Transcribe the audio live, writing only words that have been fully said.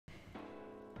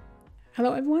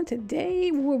Hello everyone,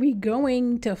 today we'll be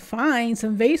going to find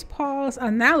some Vase Paws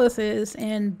analysis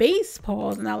and Base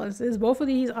Paws analysis. Both of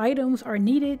these items are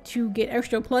needed to get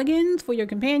extra plugins for your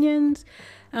companions.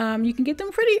 You can get them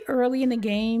pretty early in the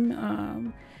game,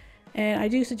 and I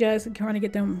do suggest trying to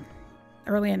get them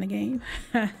early in the game.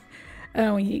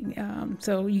 So you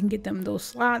can get them those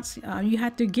slots. You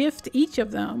have to gift each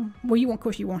of them. Well, of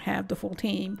course you won't have the full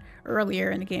team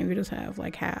earlier in the game. You just have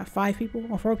like 5 people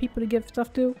or 4 people to give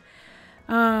stuff to.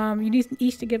 You need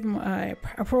each to give them a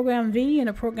program V and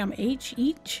a program H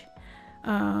each.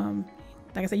 Like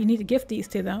I said, you need to gift these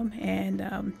to them,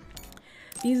 and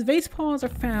these Vase Paws are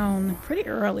found pretty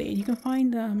early. You can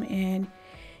find them in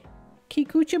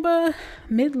Kikuchiba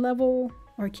mid-level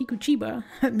or Kikuchiba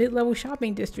mid-level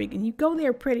shopping district, and you go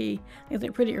there pretty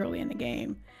early in the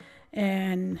game.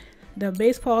 And the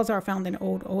Vase Paws are found in the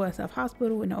old OSF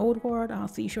hospital in the old ward. I'll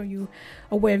show you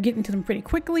a way of getting to them pretty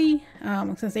quickly,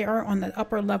 since they are on the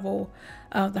upper level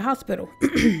of the hospital.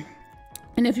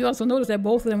 And if you also notice that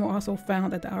both of them are also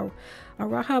found at the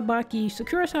Arahabaki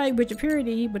secure site Bridge of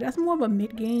Purity, but that's more of a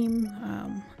mid-game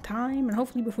time, and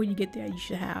hopefully before you get there you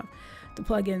should have the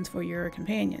plugins for your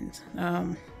companions.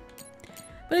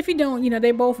 But if you don't,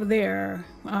 they both are there.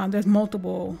 There's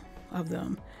multiple of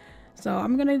them. So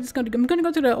I'm gonna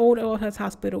go to the old OSS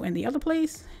hospital and the other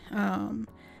place, because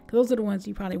those are the ones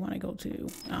you probably want to go to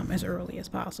as early as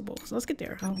possible. So let's get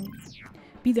there. I'll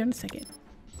be there in a second.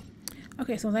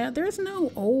 Okay, so there's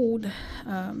no old.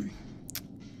 I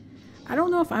don't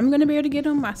know if I'm gonna be able to get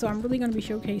them, so I'm really gonna be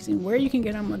showcasing where you can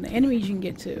get them and the enemies you can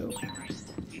get to.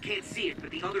 You can't see it, but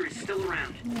the other is still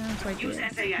around. Yeah, it's right Use there.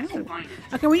 SAS to find it.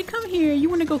 Okay, when you come here, you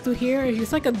want to go through here.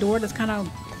 It's like a door that's kind of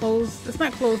closed. It's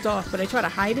not closed off, but they try to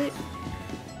hide it.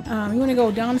 You want to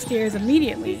go downstairs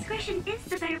immediately. Discretion is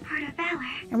the better part of valor.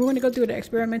 And we're going to go through the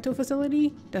experimental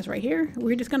facility. That's right here.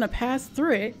 We're just going to pass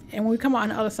through it. And when we come out on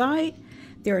the other side,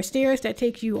 there are stairs that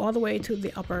take you all the way to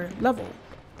the upper level.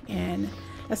 And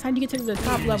that's how you get to the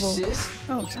top level.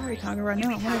 Oh, sorry, Kagura.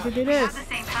 No, I wanted to do We have this.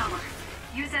 the same power.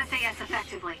 Use SAS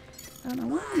effectively. I don't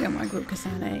know why I got my group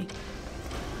Kasane.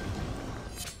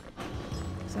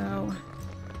 So,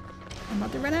 I'm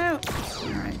about to run out.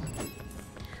 Alright.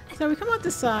 So we come out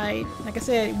this side. Like I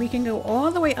said, we can go all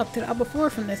the way up to the upper floor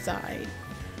from this side.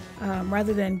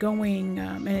 Rather than going,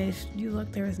 and as you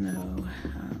look, there is no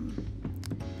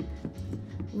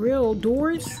real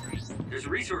doors. There's a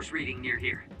resource reading near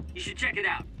here. You should check it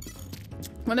out.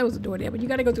 Well, there was a door there, but you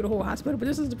got to go through the whole hospital. But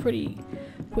this is a pretty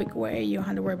quick way. You don't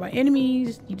have to worry about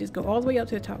enemies. You just go all the way up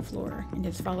to the top floor and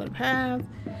just follow the path.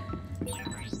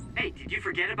 Hey, did you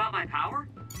forget about my power?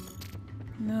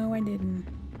 No, I didn't.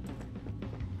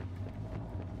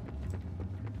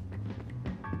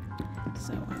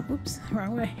 So, oops,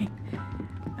 wrong way.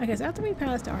 Okay, so after we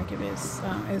pass the Archivist,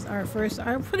 is our first,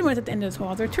 pretty much at the end of this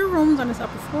hall. There are 2 rooms on this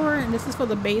upper floor, and this is for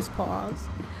the Base Paws.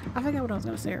 I forgot what I was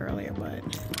going to say earlier, but,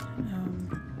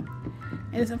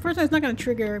 and unfortunately it's not going to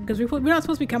trigger, because we're not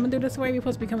supposed to be coming through this way, we're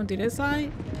supposed to be coming through this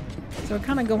side. So we're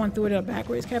kind of going through it a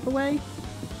backwards type of way.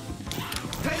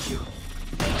 Thank you.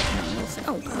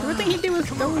 Oh, everything he did was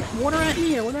throw water at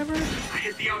me or whatever. I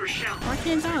hit the outer shell. I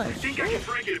can't dodge. I think I can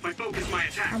break it if I focus my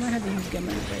attack. I might have to use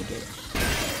Gimma to break it.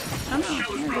 I don't know.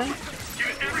 Shell is There we go. broken. Give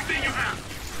it everything you have.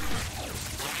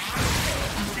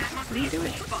 That must be Do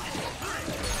it.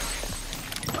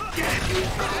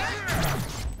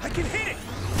 I can hit it.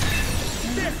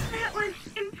 That was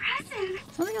impressive.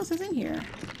 Something else is in here.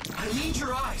 I need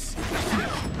your eyes.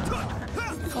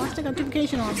 Oh, I still got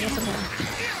duplication on. Yes, okay.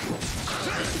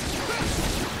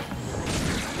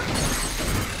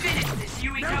 Finish this,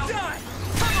 Yui.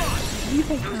 You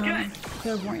think, That was good.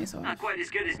 clairvoyance off. Not quite as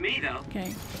good as me, though.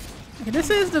 Okay. Okay, this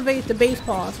is the Base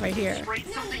Paws right here. Spray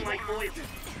something like oil.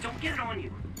 Don't get it on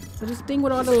you. So this thing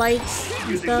with all the lights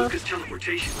and Using stuff. Lucas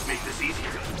teleportation would make this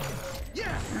easier.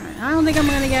 Alright, I don't think I'm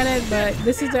gonna get it, but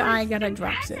this is the eye that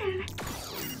drops it.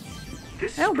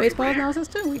 This Oh, is Base pretty Paws rare. analysis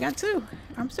too. We got 2.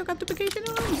 I'm still got duplication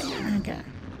on. Okay.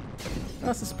 What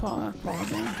else is paws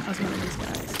in? That's one of these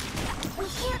guys. We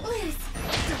can't lose.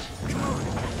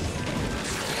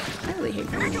 I really hate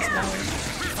fighting these guys.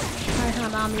 Alright,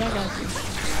 Hanami, I got you.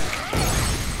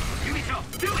 Yumito,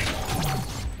 do it!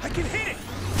 I can hit it!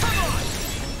 Come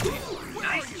on!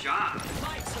 Nice job.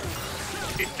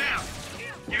 It's down.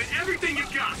 Give it everything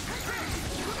you've got.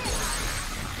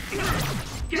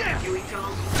 Get it, Yumito.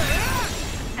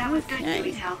 That was good, Okay.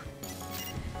 Yumito.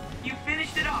 You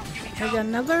finished it off, I Yumito. got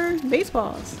another Base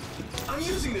Paws. I'm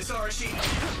using this Arashi.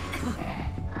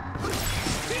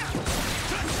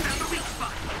 Found the weak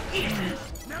spot. Yeah.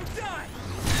 Now die.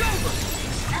 It's over.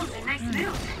 That was a nice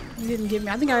move. He didn't give me.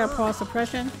 I think I got paw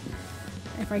suppression.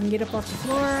 If I can get up off the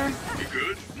floor. You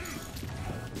good?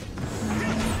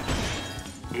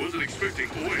 I wasn't expecting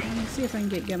oil. Let me see if I can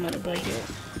get Gemma to break it.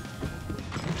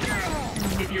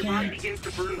 If your body begins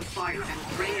to burn the fire,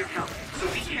 that'll drain your health. So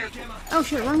be careful. Oh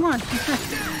shit, wrong one.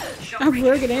 I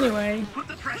broke it anyway. Put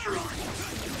the pressure on.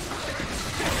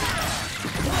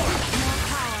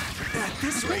 I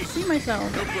can't see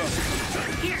myself.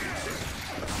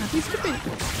 Now, these stupid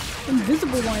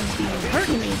invisible ones be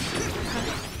hurting me.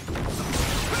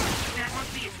 That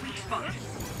must be its weak spot.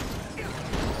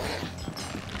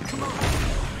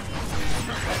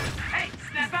 Hey,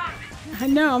 snap out of it. I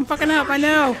know, I'm fucking up, I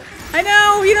know. I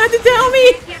know, you don't have to tell me.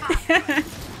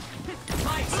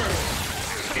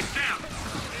 It's down.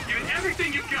 Give it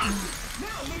everything you've got.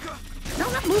 No,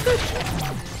 not Lucas.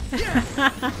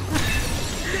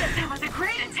 That was a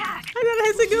great attack. I thought I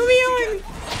had Segumi on.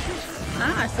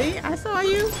 Ah, see, I saw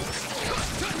you.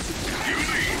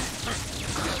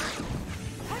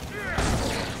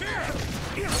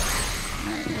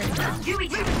 Yui,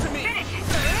 finish it.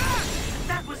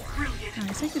 That was brilliant.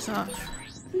 Alright, take this off.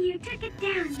 You took it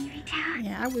down, Yui.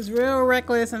 Yeah, I was real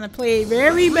reckless and I played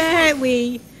very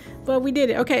badly, but we did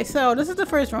it. Okay, so this is the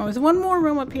first room. There's one more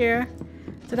room up here.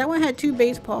 So that one had 2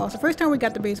 base paws. The first time we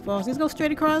got the base paws, these go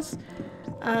straight across.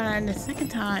 And the second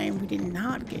time we did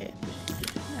not get it.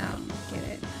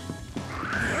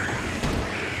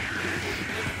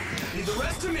 Need the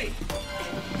rest of me.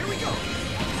 Here we go.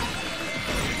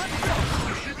 Let's go.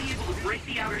 You should be able to break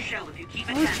the outer shell if you keep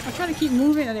it down. I'll try to keep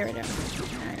moving. Oh, there we go.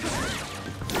 Alright.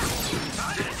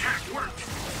 The attack worked.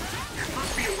 There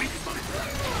must be a weak spot.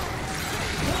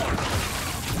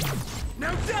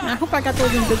 Now done. I hope I got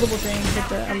those invisible things with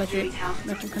the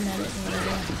electrokinetic or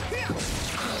whatever.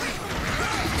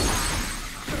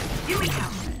 Yumiko,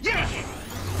 Yeah.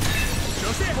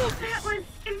 that was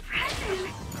impressive.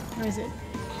 Where is it?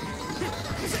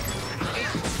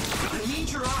 I need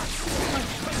your eyes.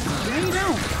 No, you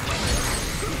don't.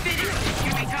 Finish,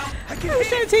 Yumiko. I was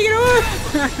trying to take it off.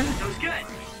 That was good.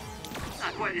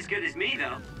 Not quite as good as me,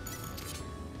 though.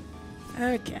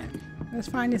 Okay. Let's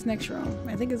find this next room.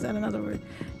 I think it's at another,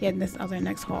 yeah, this other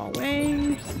next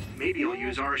hallway. Maybe I'll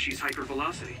use Arashi's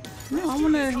hypervelocity. No, I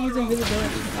want to use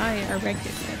invisibility. I wrecked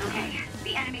it. Okay,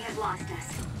 the enemy has lost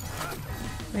us.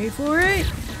 Ready for it?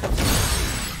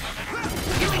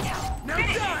 Yumiko,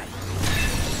 finish it.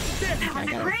 That I was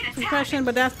a got great a attack. concussion,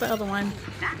 but that's the other one.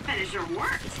 That finisher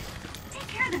worked. Take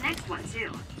care of the next one,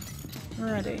 too.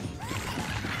 Where are they?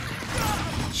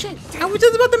 Shit! I was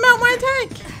just about to mount my attack!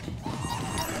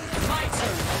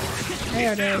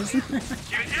 There it is. Give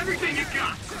it everything you've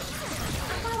got.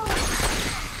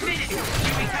 Finish,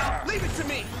 Yumiko. Leave it to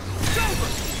me. It's over.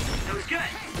 That was good.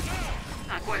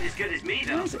 Not quite as good as me,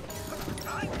 though. Where is it?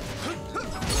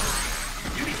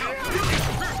 Yumiko,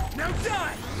 now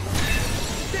die.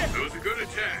 That was a good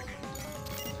attack.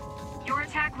 Your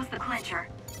attack was the clincher.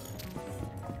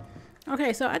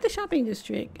 Okay, so at the shopping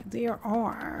district, they're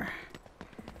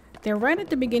right at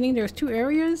the beginning. There's 2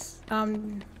 areas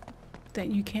that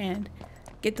you can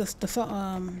get the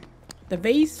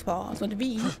Vase Paws with the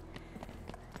V,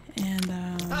 and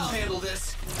I'll handle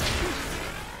this.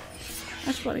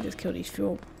 I should probably just kill these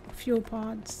fuel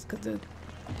pods because the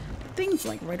thing's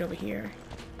like right over here.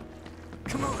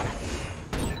 Come on.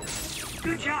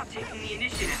 Good job taking the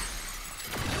initiative.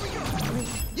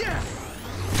 Yeah.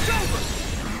 It's over.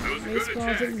 That was a Vase good Paws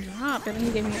attack. didn't drop, and then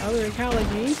he gave me other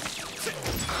ecology.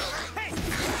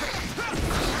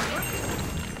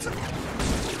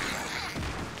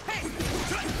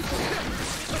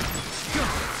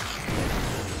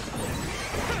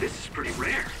 This is pretty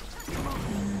rare.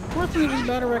 Fortunately,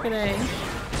 better record A.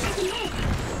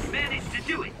 You managed to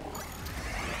do it.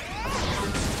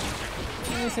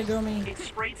 There's Segumi. It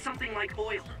sprayed something like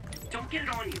oil. Don't get it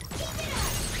on you.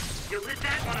 You lit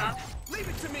that one up. Leave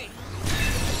it to me.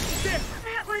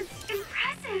 That was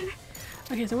impressive.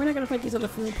 Okay, so we're not gonna fight these other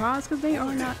fuel pods because they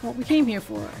are not what we came here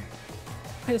for.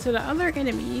 Okay, so the other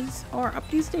enemies are up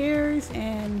these stairs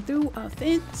and through a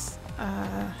fence.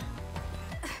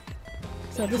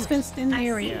 So this fenced in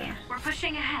area. See. We're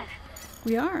pushing ahead.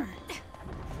 We are.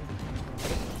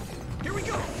 Here we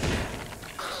go.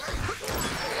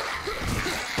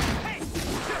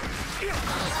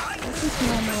 This is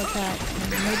normal attack.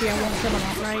 Maybe I won't kill him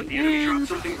outright. The enemy dropped And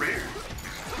something rare.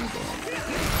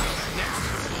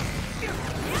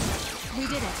 We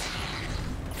did it.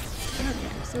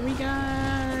 okay, so we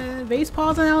got Vase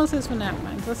Paws analysis from that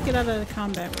one. Let's get out of the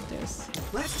combat with this.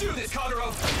 Let's do this,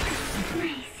 Kagero.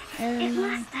 Reece, it And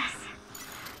lost us.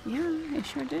 yeah, it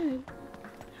sure did.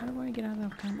 How do I get out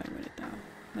of combat with it though?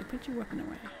 Like, put your weapon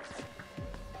away.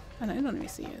 I know, it don't even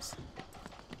see us.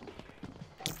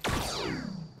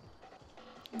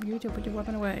 You to put your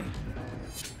weapon away.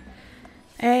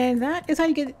 And that is how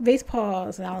you get Vase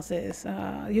Paws analysis.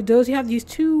 You have these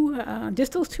two,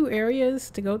 just those two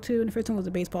areas to go to. And the first one was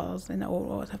the Vase Paws in the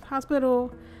old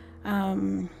hospital.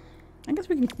 I guess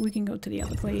we can go to the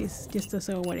other place just to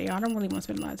show where they are. I don't really want to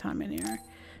spend a lot of time in there.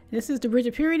 This is the Bridge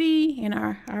of Purity in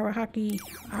our Arahabaki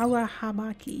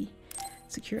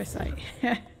secure site.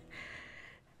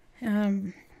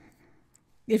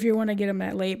 If you want to get them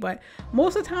that late, but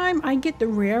most of the time I get the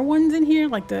rare ones in here,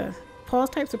 like the pulse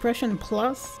type suppression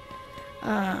plus.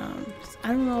 I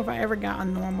don't know if I ever got a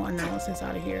normal analysis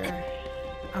out of here.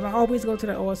 I always go to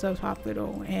the OSF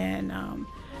hospital and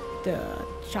the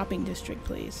shopping district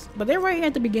place, but they're right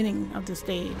at the beginning of the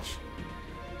stage,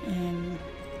 and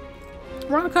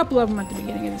we're on a couple of them at the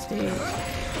beginning of the stage.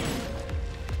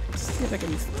 Let's see if I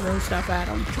can throw stuff at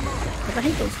them, because I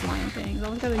hate those flying things. I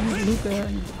always gotta use Luca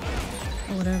and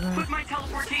or whatever. Put my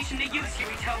teleportation to use,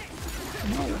 Yurito.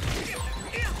 No.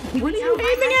 What are you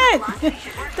aiming at?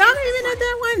 Stop aiming at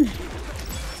that one!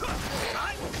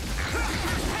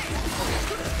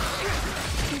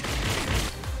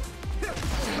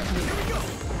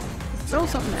 Throw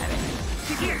something at it.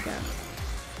 There we go.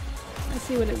 Let's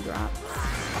see what it drops.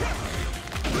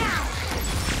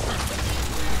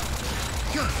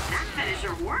 That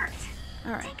finisher worked.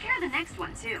 Alright. Take care of the next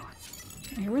one too.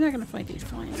 Okay, we're not gonna fight these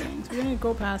flying things. We're gonna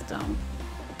go past them.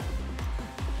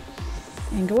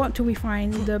 And go up till we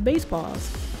find the Vase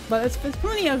Paws. But there's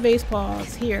plenty of Vase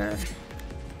Paws here.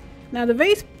 Now the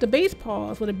Vase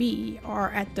Paws with a B are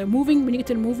at the moving, when you get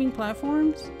to the moving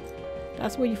platforms.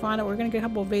 That's where you find out. We're gonna get a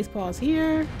couple of Vase Paws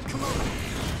here.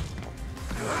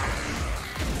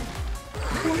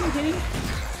 Who am I hitting?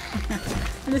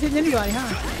 I'm just hitting anybody,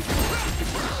 huh?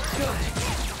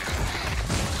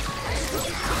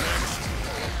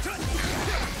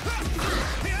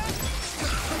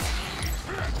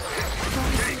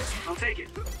 I'll take it.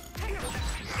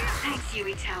 Thanks,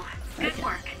 Yurito. Good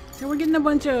work. So we're getting a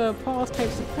bunch of pulse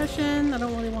type suppression. I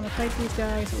don't really want to fight these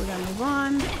guys, so we're gonna move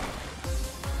on.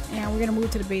 And we're gonna move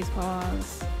to the Vase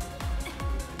Paws.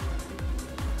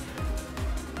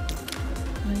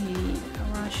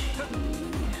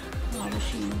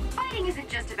 Fighting isn't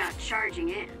just about charging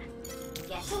in.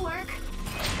 Get to work.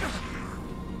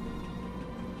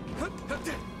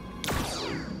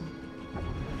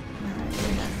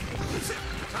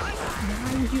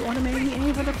 Why would you automatically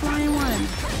aim for the flying one?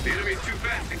 The enemy's too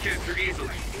fast to capture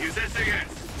easily. Use SAS.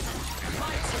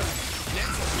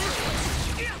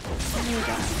 Oh my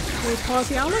god. Wait, pause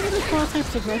here. I'll look at this pause type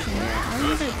suppression here. I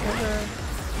don't think I've ever...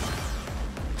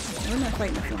 We're not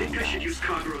fighting the I flying think I should guys. use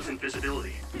Kagero's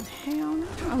invisibility. Hell no.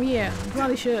 Oh yeah, we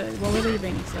probably should. Well, we're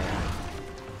leaving, so...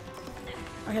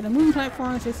 Okay, the moving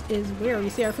platforms is where we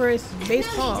see our first Vase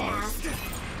Paws. That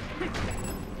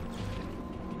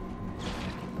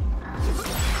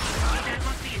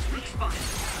must be his weak spot.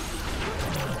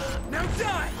 Now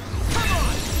die! Come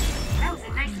on! That was a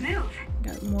nice move.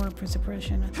 Got more for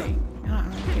suppression, I think.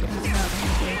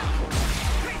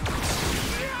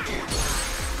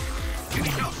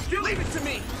 Leave it to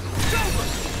me! It's over!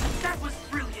 That was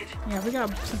brilliant. Yeah, we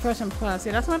got suppression plus.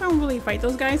 Yeah, that's why I don't really fight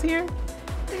those guys here.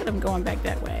 Look at them going back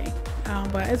that way.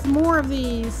 But it's more of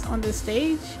these on this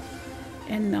stage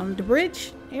and the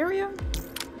bridge area.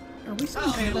 Are we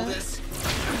still doing that? Let's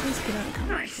get out of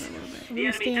combat Nice. for a little bit. The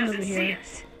We're gonna enemy stand over doesn't see here.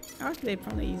 us. Actually, they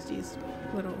probably use these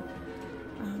little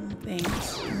things. I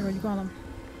don't know what you call them.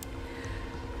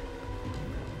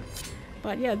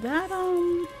 But yeah, that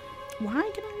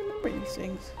why can I remember these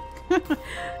things?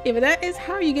 Yeah, but that is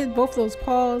how you get both those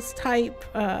pause type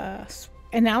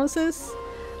analysis.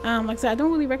 Like I said, I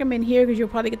don't really recommend here because you'll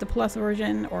probably get the plus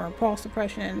version or pulse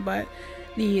suppression, but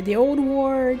the old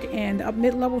ward and up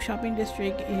mid-level shopping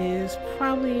district is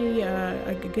probably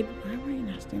a good, why am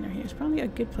I not standing here? It's probably a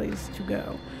good place to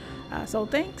go. So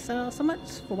thanks so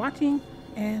much for watching,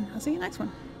 and I'll see you next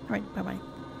one. All right, bye-bye.